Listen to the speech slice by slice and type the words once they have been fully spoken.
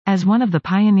As one of the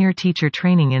pioneer teacher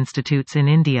training institutes in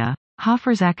India,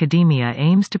 Hofers Academia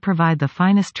aims to provide the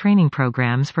finest training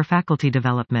programs for faculty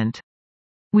development.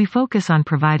 We focus on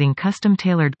providing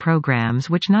custom-tailored programs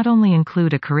which not only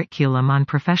include a curriculum on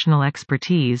professional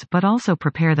expertise but also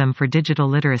prepare them for digital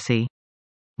literacy.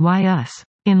 Why us?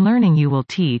 In learning you will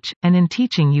teach, and in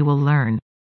teaching you will learn.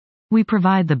 We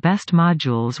provide the best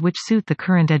modules which suit the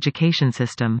current education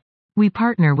system. We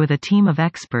partner with a team of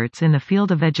experts in the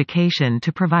field of education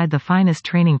to provide the finest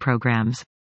training programs.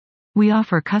 We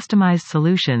offer customized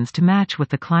solutions to match with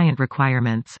the client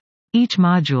requirements. Each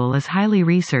module is highly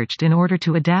researched in order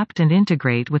to adapt and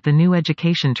integrate with the new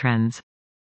education trends.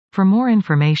 For more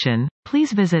information,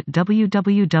 please visit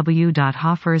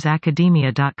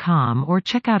www.hofersacademia.com or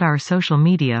check out our social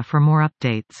media for more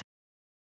updates.